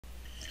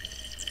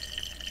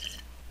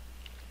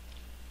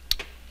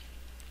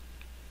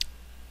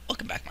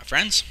Welcome back, my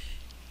friends.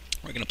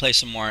 We're going to play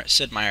some more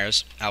Sid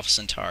Meier's Alpha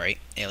Centauri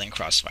Alien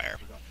Crossfire.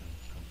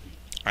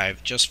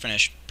 I've just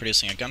finished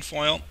producing a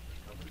gunfoil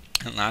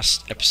in the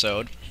last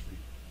episode.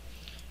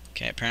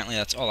 Okay, apparently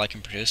that's all I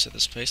can produce at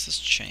this place. Let's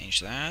change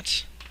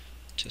that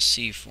to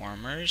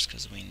C-formers,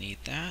 because we need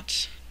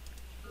that.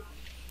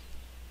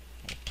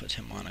 We'll put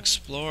him on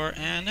Explore,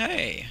 and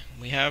hey,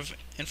 we have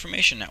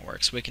information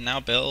networks. We can now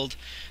build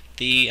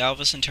the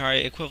Alpha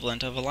Centauri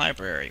equivalent of a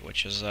library,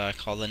 which is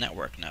called the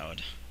network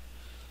node.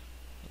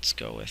 Let's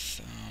go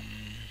with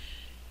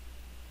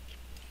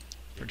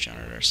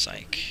progenitor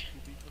psych.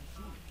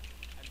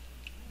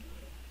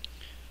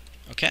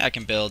 Okay, I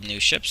can build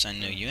new ships and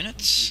new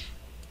units.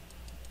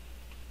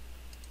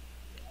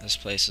 This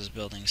place is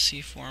building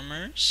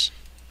C-formers.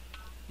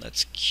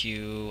 Let's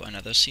queue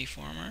another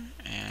C-former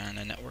and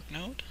a network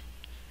node.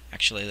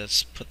 Actually,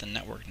 let's put the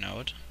network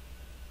node.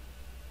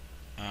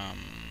 How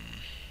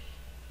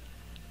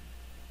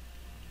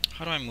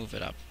do I move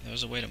it up?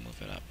 There's a way to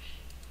move it up.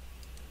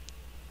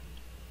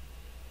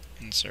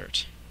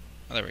 Insert.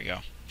 Oh, there we go.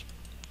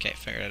 Okay,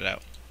 figured it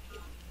out.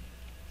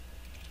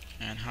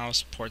 And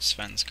how's Port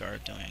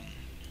Svenskar doing?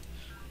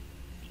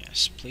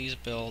 Yes, please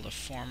build a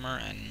former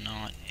and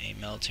not a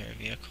military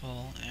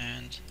vehicle,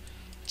 and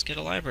let's get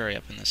a library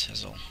up in this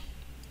hizzle.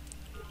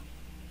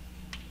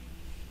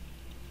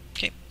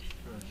 Okay.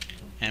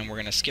 And we're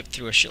going to skip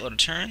through a shitload of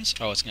turns.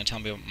 Oh, it's going to tell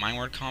me about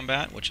mindward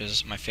combat, which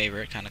is my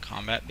favorite kind of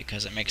combat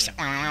because it makes that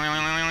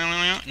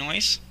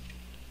noise.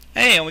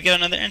 Hey, and we get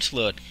another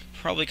interlude.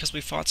 Probably because we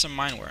fought some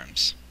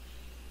mindworms.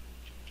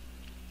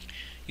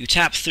 You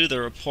tap through the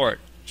report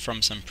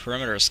from some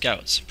perimeter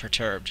scouts,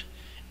 perturbed.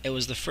 It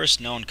was the first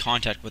known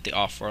contact with the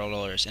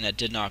off-worlders, and it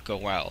did not go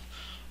well.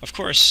 Of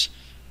course,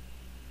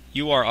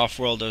 you are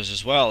off-worlders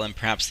as well, and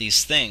perhaps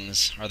these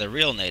things are the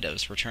real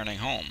natives returning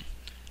home.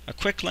 A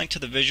quick link to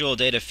the visual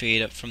data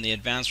feed from the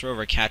advanced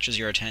rover catches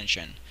your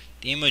attention.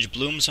 The image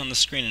blooms on the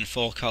screen in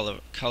full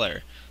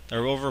color.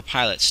 The rover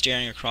pilot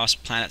staring across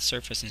planet's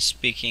surface and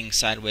speaking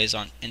sideways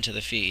into the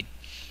feed.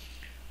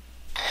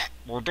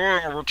 We're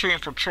doing a routine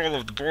patrol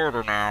of the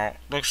border now.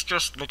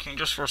 Looking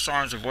just for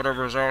signs of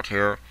whatever's out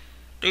here.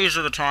 These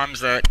are the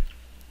times that...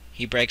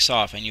 He breaks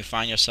off, and you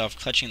find yourself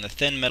clutching the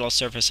thin metal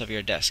surface of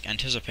your desk,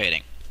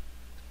 anticipating.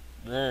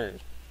 Whoa.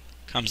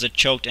 Comes a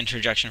choked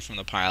interjection from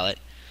the pilot.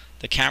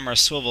 The camera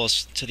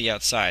swivels to the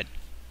outside.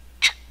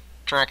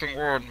 Tracking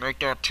word, make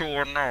that 2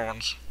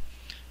 unknowns.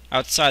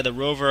 Outside the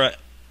rover,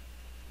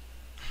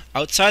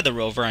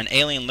 an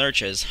alien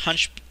lurches,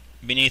 hunched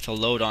beneath a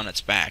load on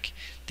its back.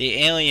 The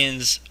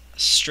alien's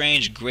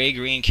strange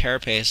gray-green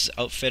carapace is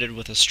outfitted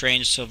with a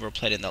strange silver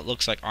plating that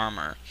looks like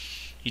armor.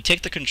 You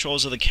take the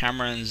controls of the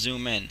camera and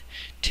zoom in,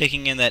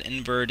 taking in that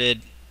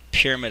inverted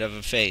pyramid of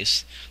a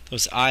face,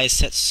 those eyes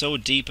set so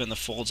deep in the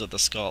folds of the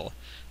skull.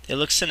 They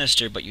look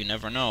sinister, but you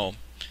never know.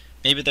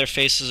 Maybe their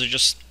faces are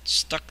just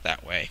stuck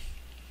that way.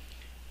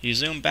 You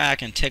zoom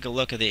back and take a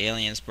look at the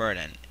alien's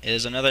burden. It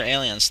is another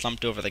alien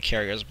slumped over the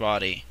carrier's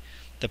body.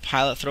 The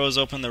pilot throws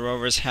open the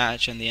rover's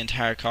hatch, and the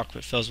entire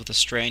cockpit fills with a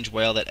strange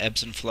wail that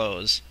ebbs and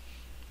flows.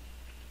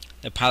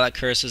 The pilot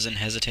curses and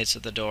hesitates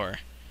at the door.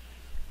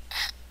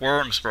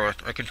 Worm's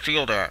breath, I can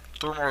feel that.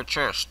 Through my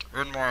chest,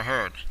 in my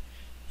head.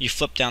 You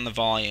flip down the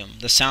volume.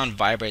 The sound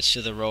vibrates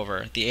to the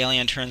rover. The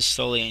alien turns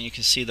slowly, and you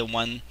can see the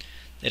one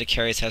that it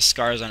carries has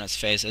scars on its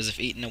face, as if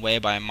eaten away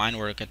by a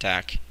mindwork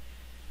attack.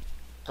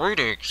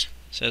 Greetings,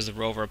 says the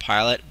rover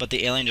pilot, but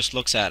the alien just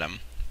looks at him.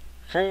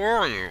 Who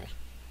are you?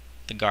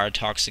 The guard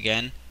talks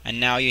again, and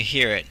now you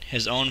hear it,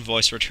 his own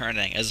voice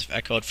returning, as if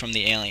echoed from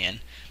the alien,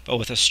 but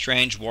with a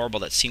strange warble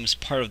that seems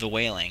part of the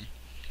wailing.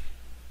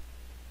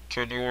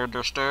 Can you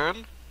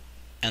understand?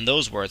 And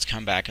those words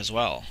come back as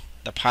well.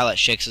 The pilot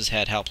shakes his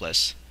head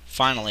helpless.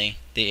 Finally,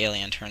 the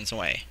alien turns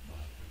away.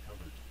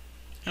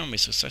 And we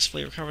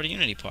successfully recovered a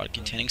Unity pod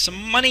containing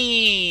some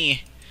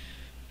money!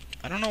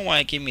 I don't know why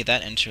it gave me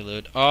that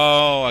interlude.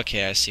 Oh,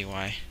 okay, I see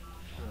why.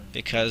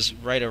 Because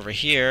right over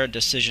here,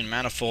 Decision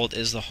Manifold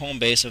is the home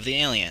base of the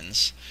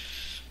aliens.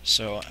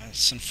 So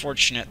it's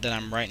unfortunate that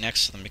I'm right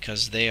next to them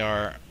because they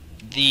are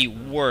the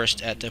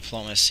worst at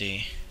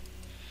diplomacy.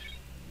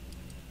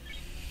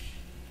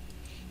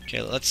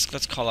 Okay,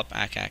 let's call up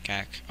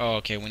Ak. Oh,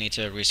 okay, we need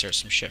to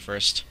research some shit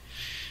first.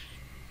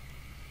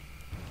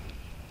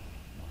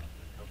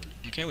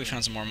 Okay, we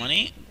found some more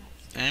money.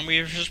 And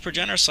we just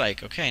progenitor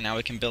psych. Okay, now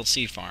we can build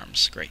sea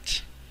farms.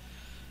 Great.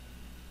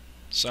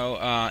 So,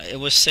 it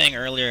was saying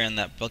earlier in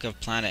that Book of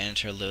Planet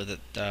interlude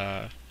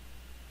that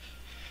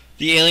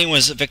the alien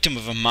was a victim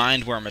of a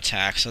mindworm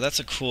attack. So that's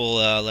a cool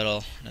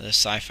little another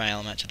sci-fi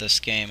element to this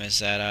game, is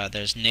that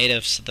there's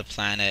natives to the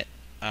planet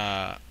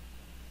okay,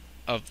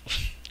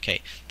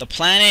 the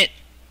planet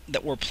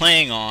that we're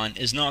playing on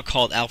is not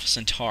called Alpha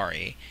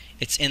Centauri.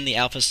 It's in the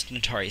Alpha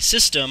Centauri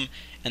system,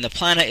 and the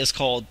planet is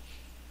called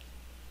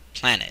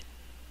Planet.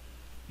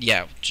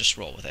 Yeah, just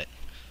roll with it.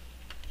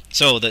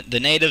 So the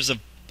natives of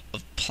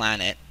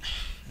Planet,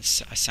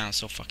 I sound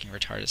so fucking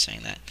retarded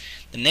saying that.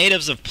 The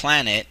natives of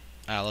Planet,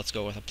 let's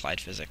go with applied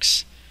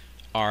physics,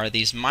 are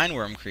these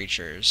mindworm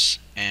creatures,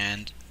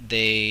 and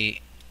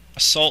they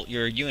assault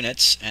your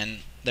units and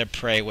their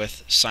prey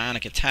with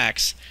psionic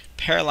attacks,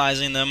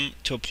 paralyzing them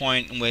to a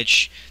point in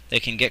which they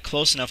can get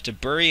close enough to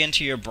bury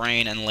into your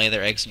brain and lay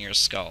their eggs in your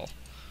skull.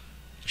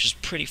 Which is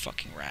pretty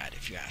fucking rad,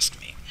 if you ask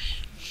me.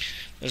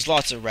 There's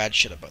lots of rad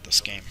shit about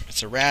this game.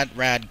 It's a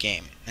rad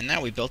game. And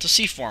now we built a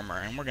C-former,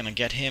 and we're gonna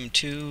get him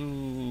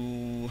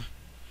to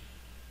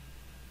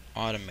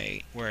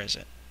automate. Where is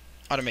it?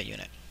 Automate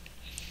unit.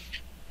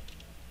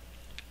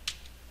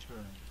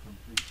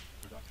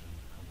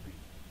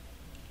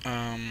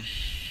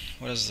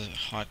 What is the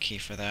hotkey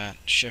for that?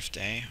 Shift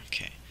A.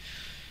 Okay.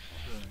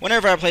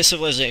 Whenever I play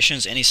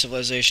Civilizations, any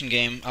Civilization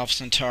game, Alpha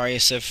Centauri,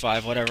 Civ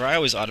 5, whatever, I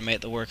always automate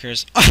the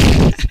workers.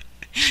 I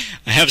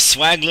have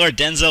Swag Lord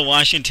Denzel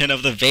Washington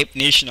of the Vape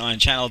Nation on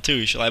channel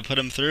 2. Shall I put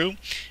him through?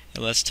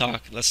 Let's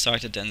talk to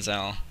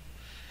Denzel.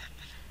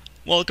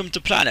 Welcome to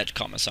Planet,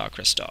 Commissar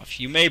Christoph.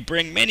 You may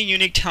bring many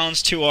unique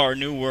talents to our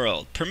new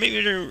world. Permit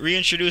me to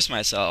reintroduce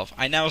myself.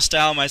 I now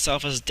style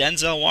myself as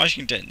Denzel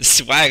Washington,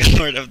 Swag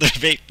Lord of the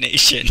Vape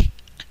Nation.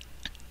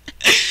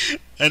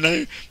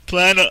 And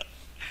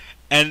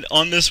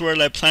on this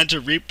world I plan to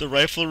reap the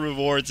rightful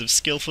rewards of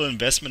skillful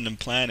investment and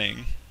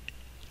planning.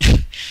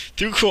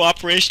 Through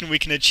cooperation we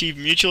can achieve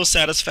mutual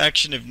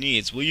satisfaction of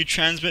needs. Will you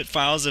transmit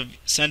files of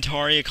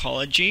Centauri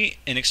ecology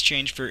in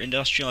exchange for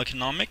industrial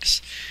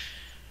economics?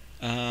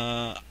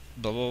 Blah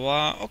blah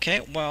blah.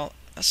 Okay, well,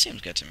 that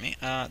seems good to me.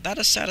 That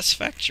is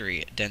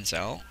satisfactory,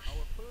 Denzel.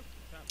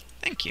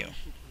 Thank you.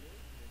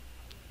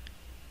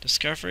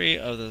 Discovery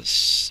of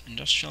this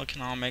industrial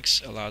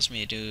economics allows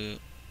me to do...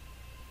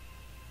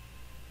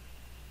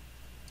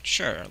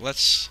 Sure,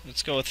 let's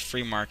go with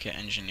free market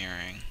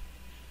engineering.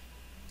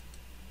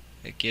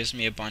 It gives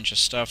me a bunch of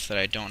stuff that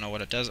I don't know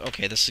what it does.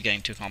 Okay, this is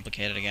getting too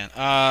complicated again.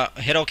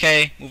 Hit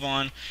OK, move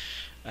on.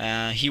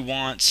 He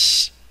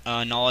wants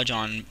knowledge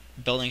on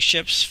building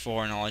ships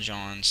for knowledge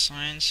on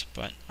science,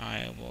 but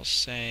I will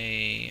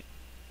say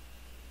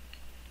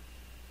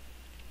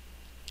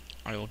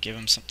I will give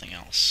him something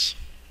else.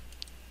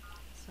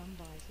 Some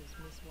biases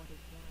miss what is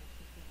right.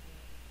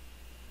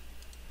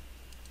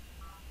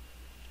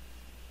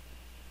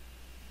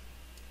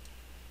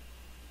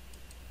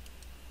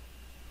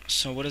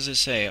 So what does it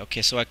say?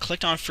 Okay, so I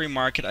clicked on free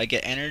market. I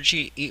get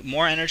energy,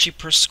 more energy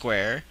per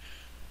square.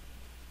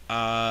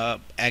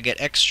 I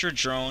get extra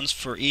drones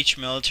for each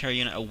military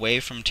unit away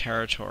from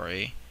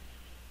territory,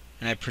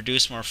 and I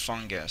produce more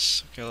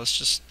fungus. Okay, let's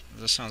just...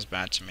 This sounds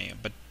bad to me,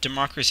 but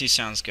democracy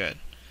sounds good.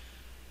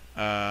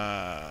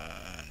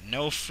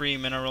 No free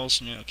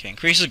minerals. No, okay,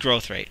 increases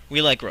growth rate.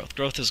 We like growth.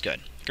 Growth is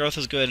good. Growth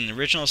is good in the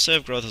original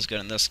Civ. Growth is good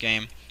in this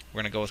game.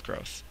 We're gonna go with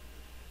growth.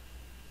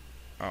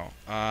 Oh,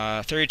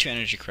 32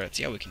 energy credits.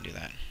 Yeah, we can do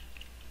that.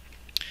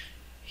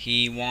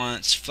 He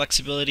wants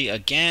flexibility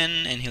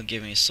again, and he'll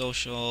give me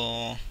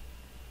social.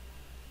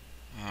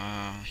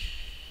 I'll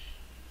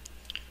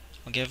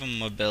give him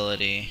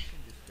mobility.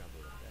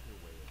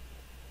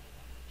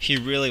 He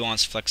really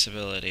wants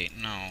flexibility.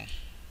 No.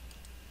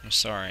 I'm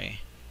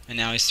sorry. And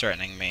now he's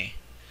threatening me.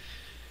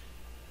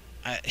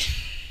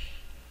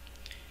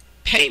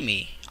 Pay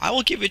me. I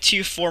will give it to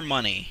you for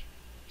money.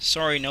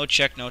 Sorry, no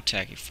check, no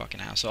tech, you fucking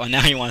asshole. And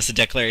now he wants the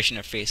declaration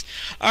of peace.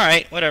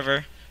 Alright,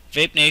 whatever.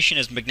 Vape Nation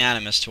is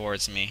magnanimous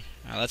towards me.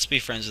 Let's be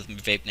friends with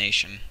Vape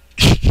Nation.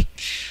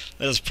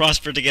 Let us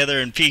prosper together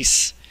in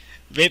peace.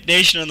 Vape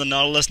Nation and the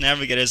Nautilus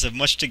Navigators have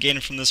much to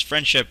gain from this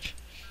friendship.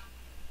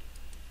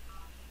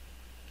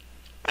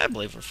 I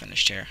believe we're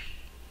finished here.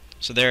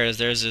 So there is,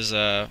 there's his,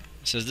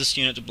 says this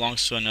unit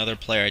belongs to another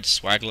player. It's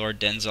Swag Lord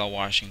Denzel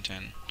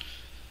Washington.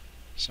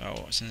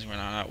 So, since we're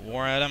not at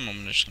war at him,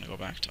 I'm just going to go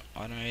back to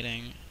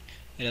automating.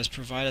 It has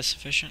provided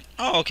sufficient...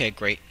 Oh, okay,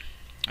 great.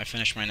 I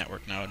finished my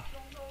network node.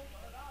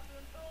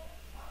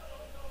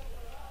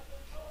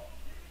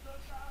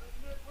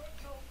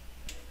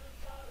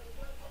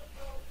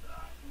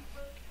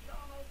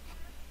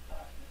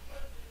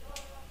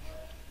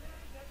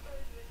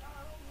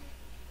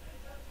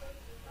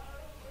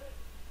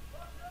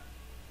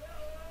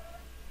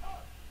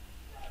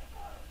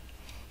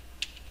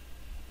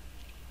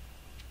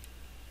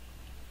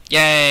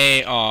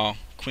 Yay! Oh,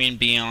 Queen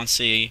Bee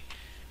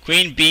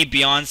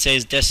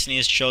Beyonce's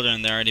Destiny's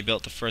Children. They already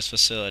built the first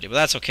facility, but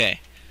that's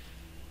okay.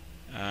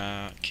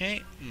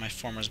 Okay, my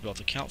farmer's built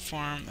a kelp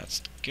farm.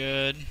 That's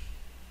good.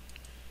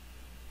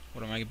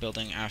 What am I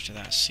building after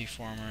that? C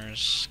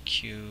farmers,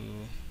 Q.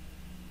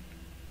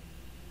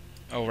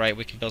 Oh right,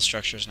 we can build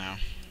structures now.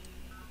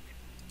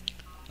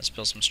 Let's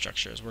build some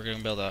structures. We're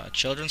gonna build a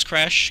children's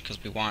creche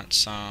because we want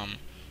some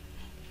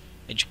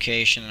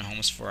education and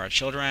homes for our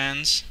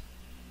childrens.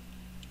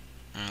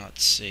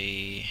 Let's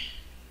see.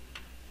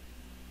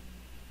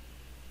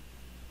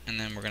 And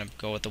then we're going to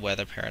go with the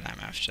weather paradigm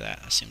after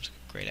that. That seems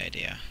a great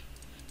idea.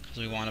 Because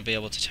we want to be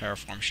able to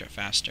terraform shit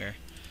faster.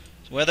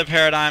 So weather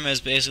paradigm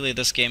is basically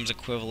this game's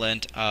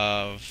equivalent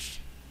of...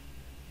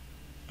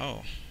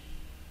 Oh.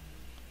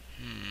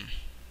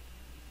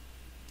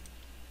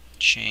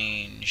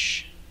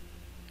 Change.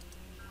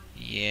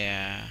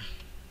 Yeah.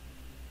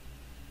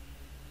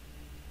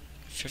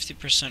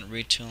 50%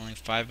 retooling,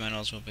 5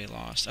 minerals will be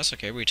lost. That's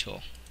okay,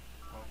 retool.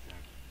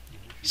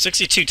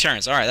 62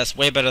 turns. Alright, that's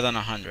way better than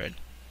 100.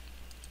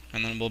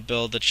 And then we'll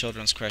build the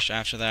children's creche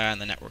after that,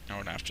 and the network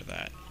node after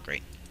that.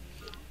 Great.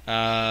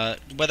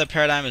 Weather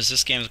paradigm is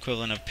this game's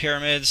equivalent of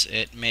pyramids.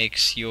 It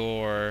makes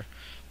your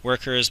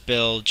workers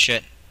build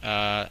shit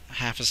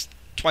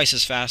twice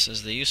as fast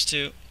as they used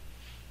to.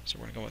 So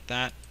we're gonna go with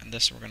that, and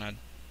this we're gonna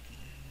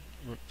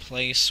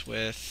replace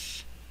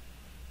with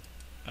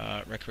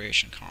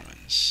Recreation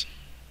Commons.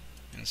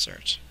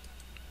 Insert.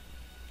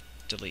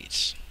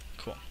 Delete.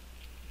 Cool.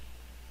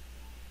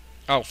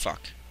 Oh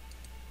fuck.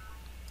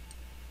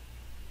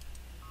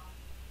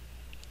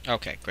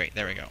 Okay, great.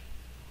 There we go.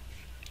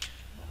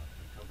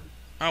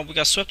 Oh, we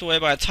got swept away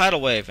by a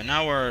tidal wave, and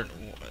now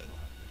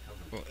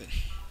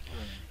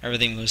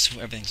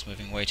everything's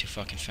moving way too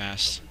fucking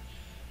fast.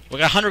 We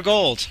got 100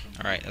 gold.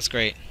 All right, that's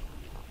great.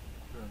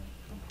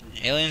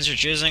 Aliens are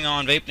jizzing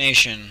on Vape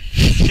Nation.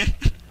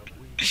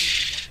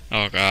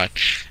 Oh god,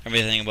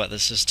 everything about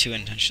this is too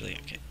intentionally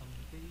okay.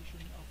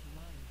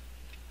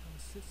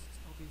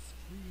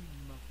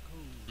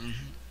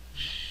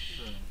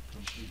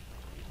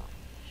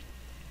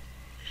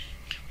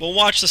 We'll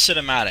watch the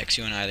cinematics,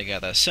 you and I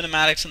together.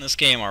 Cinematics in this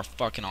game are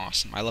fucking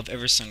awesome. I love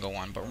every single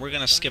one, but we're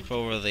gonna skip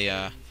over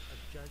the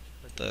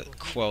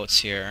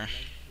quotes here.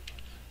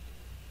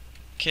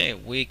 Okay,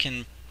 we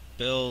can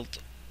build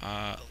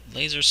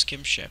laser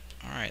skim ship.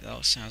 Alright,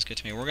 that sounds good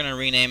to me. We're gonna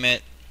rename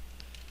it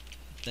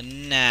the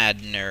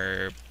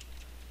Nadner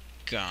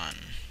Gun.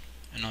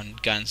 And on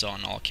guns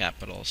on all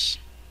capitals.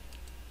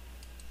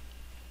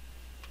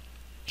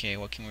 Okay,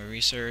 what can we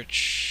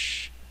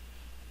research?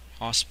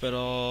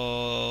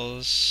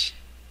 Hospitals,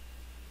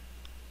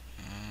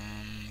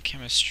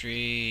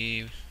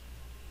 chemistry.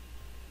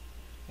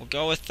 We'll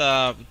go with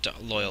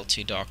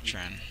loyalty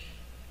doctrine.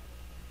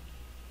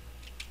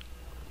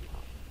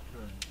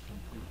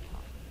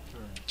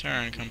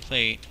 Turn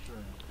complete.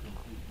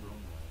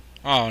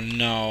 Oh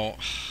no.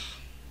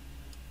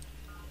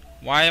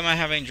 Why am I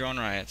having drone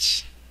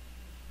riots?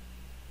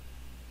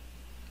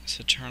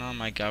 So turn on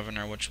my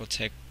governor, which will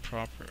take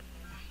proper.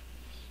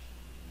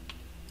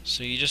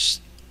 So you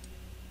just.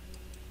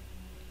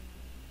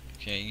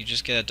 Okay, you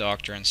just get a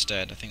doctor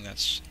instead. I think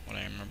that's what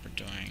I remember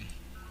doing.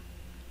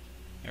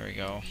 There we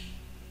go.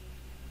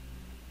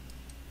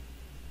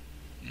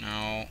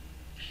 No.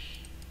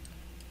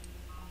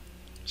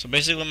 So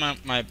basically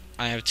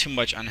I have too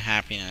much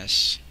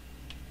unhappiness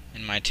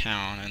in my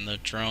town and the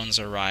drones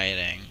are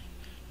rioting.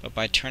 But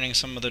by turning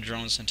some of the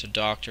drones into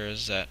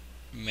doctors, that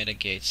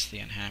mitigates the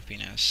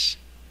unhappiness.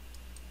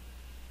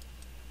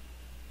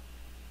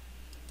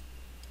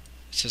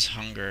 It says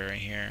hunger right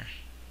here.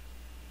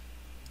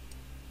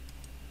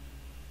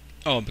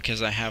 Oh,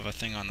 because I have a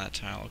thing on that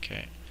tile,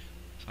 okay.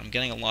 So I'm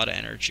getting a lot of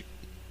energy.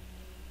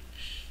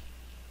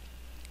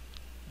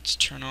 Let's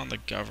turn on the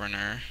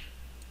governor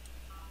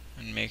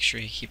and make sure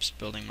he keeps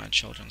building my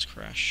children's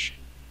creche.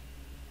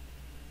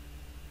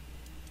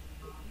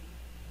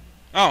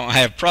 Oh, I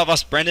have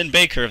Provost Brendan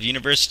Baker of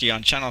University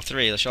on Channel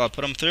 3. Shall I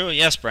put him through?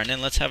 Yes,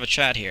 Brendan, let's have a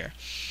chat here.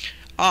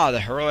 Ah,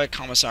 the heroic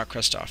Commissar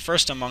Christoph,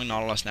 first among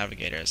Nautilus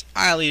navigators.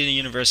 I lead a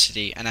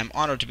university, and I'm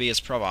honored to be its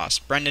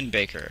provost, Brendan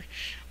Baker.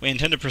 We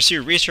intend to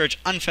pursue research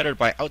unfettered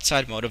by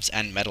outside motives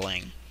and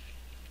meddling.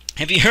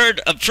 Have you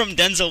heard from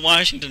Denzel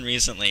Washington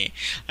recently?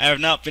 I have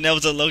not been able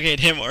to locate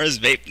him or his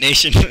Vape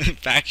Nation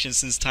faction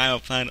since time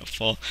of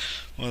Planetfall.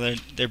 Well,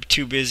 they're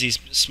too busy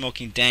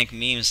smoking dank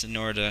memes in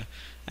order to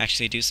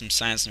actually do some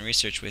science and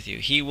research with you.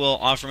 He will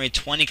offer me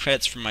 20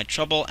 credits for my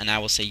trouble, and I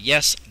will say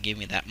yes, give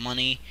me that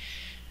money.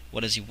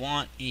 What does he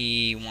want?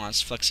 He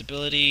wants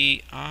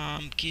flexibility.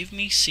 Give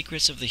me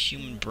secrets of the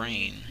human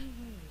brain.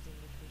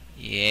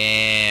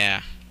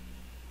 Yeah.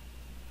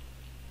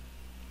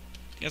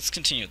 Let's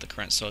continue with the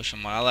current social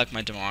model. I like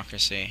my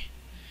democracy.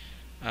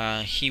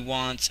 He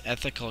wants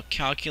ethical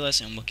calculus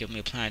and will give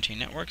me planetary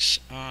networks.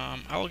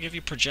 I will give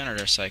you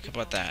progenitor psych. How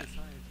about that?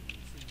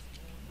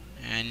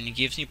 And he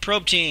gives me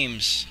probe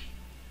teams.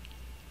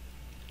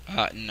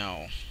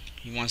 No.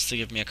 He wants to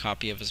give me a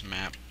copy of his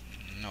map.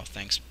 No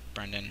thanks,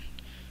 Brendan.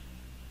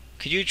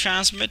 Could you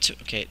transmit to...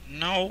 Okay,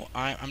 no,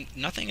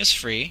 nothing is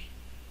free.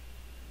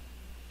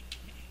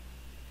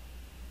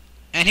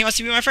 And he wants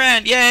to be my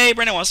friend! Yay!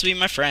 Brendan wants to be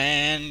my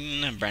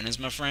friend! Brendan's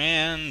my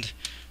friend!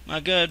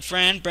 My good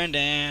friend,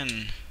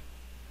 Brendan!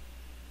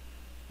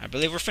 I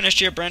believe we're finished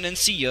here, Brendan.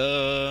 See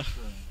ya!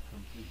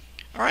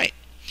 Alright.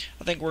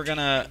 I think we're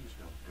gonna...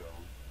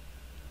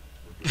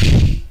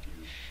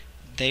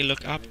 They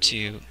look up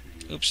to...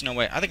 Oops, no,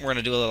 wait. I think we're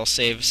gonna do a little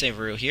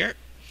save-roo here.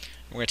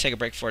 We're gonna take a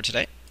break for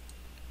today.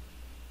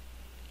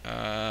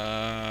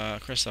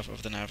 Christoph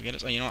of the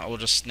Navigators. Oh, you know what? We'll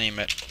just name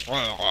it so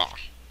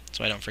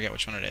I don't forget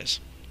which one it is.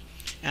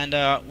 And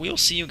we'll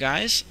see you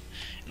guys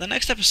in the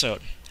next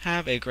episode.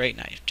 Have a great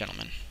night,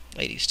 gentlemen.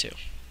 Ladies, too.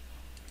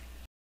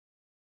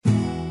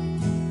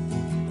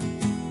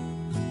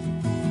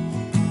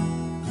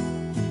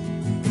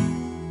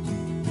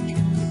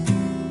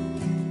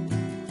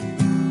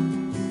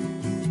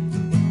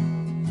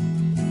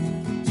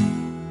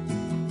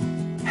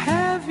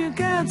 Have you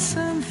got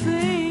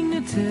something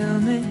to tell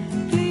me?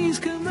 Please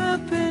come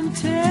up and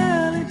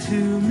tell me.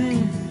 to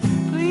me.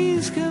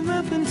 Please come up.